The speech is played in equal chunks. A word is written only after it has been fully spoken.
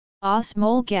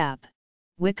Osmol gap,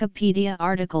 Wikipedia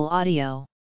article audio.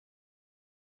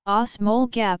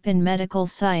 Osmol gap in medical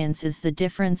science is the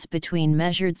difference between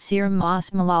measured serum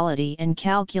osmolality and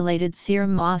calculated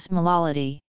serum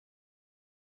osmolality.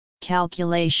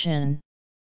 Calculation.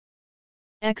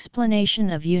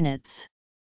 Explanation of units.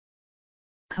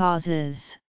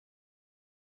 Causes.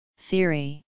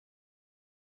 Theory.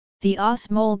 The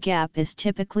osmol gap is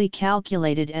typically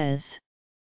calculated as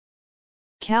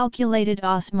calculated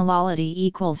osmolality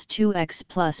equals 2x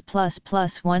plus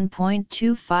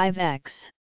 1.25x.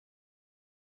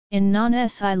 In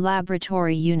non-SI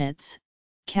laboratory units,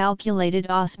 calculated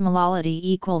osmolality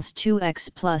equals 2x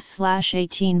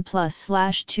 /18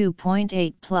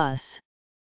 /2.8 plus.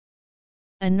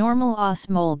 A normal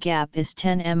osmol gap is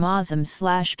 10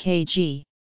 mosm/kg.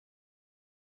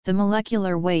 The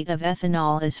molecular weight of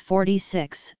ethanol is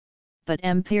 46, but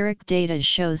empiric data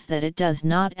shows that it does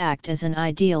not act as an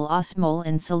ideal osmol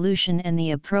in solution and the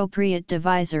appropriate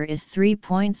divisor is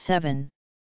 3.7.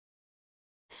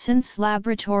 Since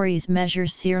laboratories measure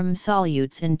serum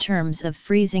solutes in terms of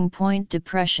freezing point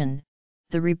depression,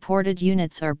 the reported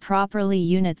units are properly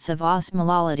units of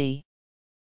osmolality.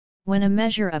 When a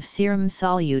measure of serum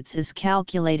solutes is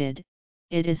calculated,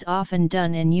 it is often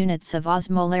done in units of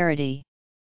osmolarity.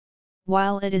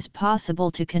 While it is possible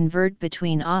to convert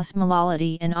between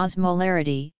osmolality and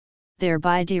osmolarity,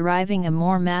 thereby deriving a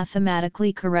more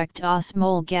mathematically correct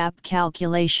osmol gap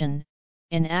calculation,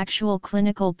 in actual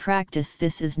clinical practice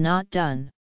this is not done.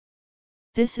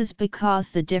 This is because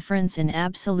the difference in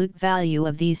absolute value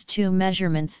of these two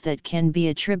measurements that can be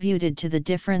attributed to the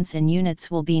difference in units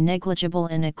will be negligible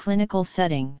in a clinical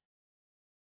setting.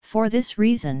 For this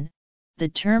reason, the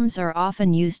terms are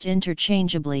often used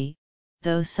interchangeably,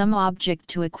 though some object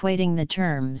to equating the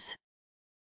terms.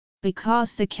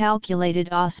 Because the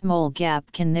calculated osmol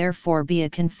gap can therefore be a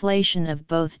conflation of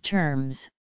both terms,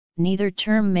 neither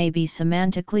term may be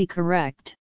semantically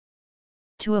correct.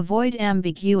 To avoid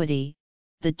ambiguity,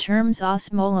 the terms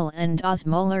osmolal and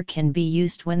osmolar can be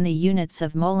used when the units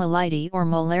of molality or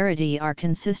molarity are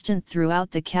consistent throughout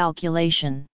the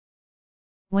calculation.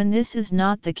 When this is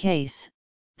not the case,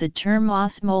 the term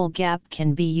osmol gap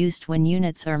can be used when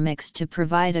units are mixed to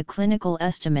provide a clinical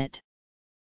estimate.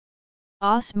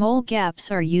 Osmol gaps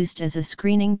are used as a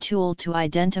screening tool to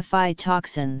identify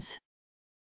toxins.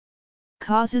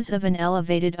 Causes of an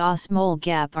elevated osmol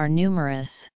gap are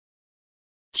numerous.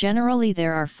 Generally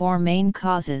there are four main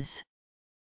causes.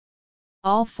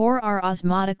 All four are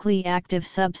osmotically active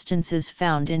substances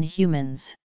found in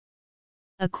humans.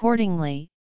 Accordingly,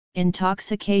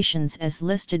 intoxications as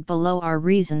listed below are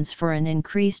reasons for an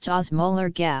increased osmolar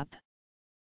gap.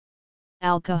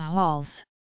 Alcohols,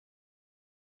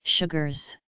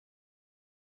 sugars,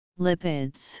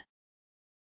 lipids,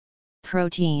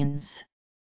 proteins.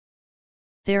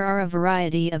 There are a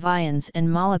variety of ions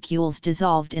and molecules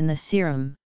dissolved in the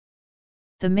serum.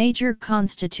 The major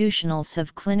constitutionals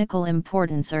of clinical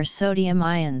importance are sodium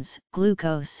ions,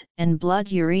 glucose, and blood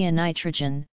urea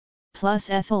nitrogen, plus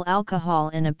ethyl alcohol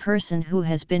in a person who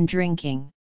has been drinking.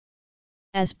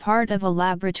 As part of a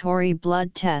laboratory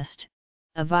blood test,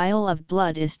 a vial of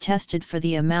blood is tested for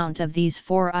the amount of these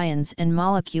four ions and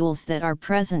molecules that are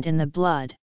present in the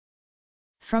blood.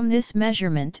 From this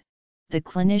measurement, the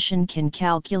clinician can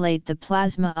calculate the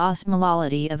plasma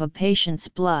osmolality of a patient's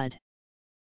blood.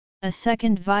 A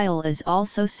second vial is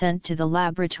also sent to the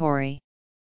laboratory.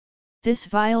 This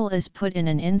vial is put in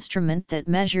an instrument that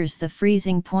measures the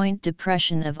freezing point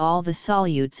depression of all the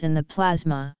solutes in the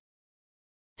plasma.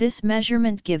 This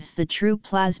measurement gives the true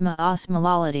plasma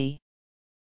osmolality.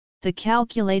 The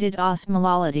calculated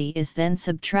osmolality is then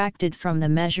subtracted from the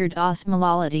measured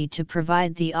osmolality to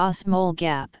provide the osmol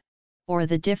gap, or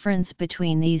the difference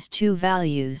between these two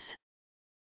values.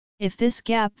 If this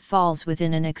gap falls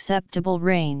within an acceptable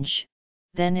range,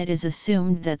 then it is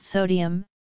assumed that sodium,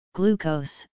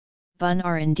 glucose, BUN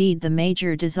are indeed the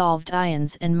major dissolved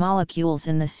ions and molecules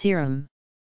in the serum.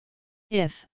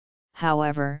 If,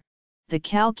 however, the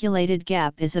calculated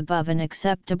gap is above an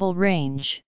acceptable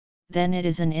range, then it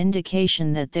is an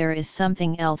indication that there is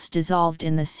something else dissolved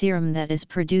in the serum that is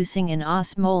producing an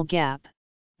osmol gap,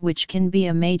 which can be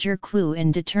a major clue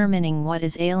in determining what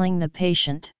is ailing the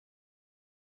patient.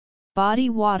 Body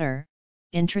water,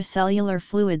 intracellular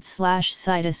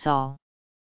fluid/cytosol.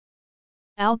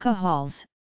 Alcohols,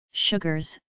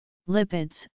 sugars,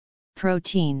 lipids,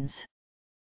 proteins.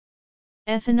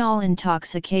 Ethanol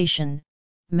intoxication,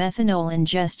 methanol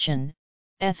ingestion,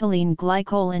 ethylene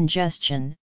glycol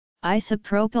ingestion,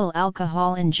 isopropyl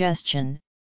alcohol ingestion,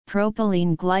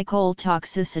 propylene glycol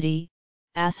toxicity,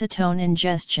 acetone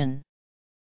ingestion.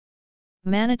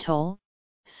 Mannitol,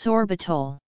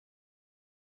 Sorbitol.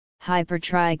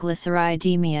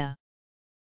 Hypertriglyceridemia.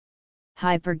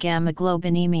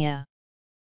 Hypergammaglobulinemia.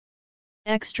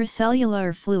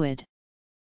 Extracellular fluid.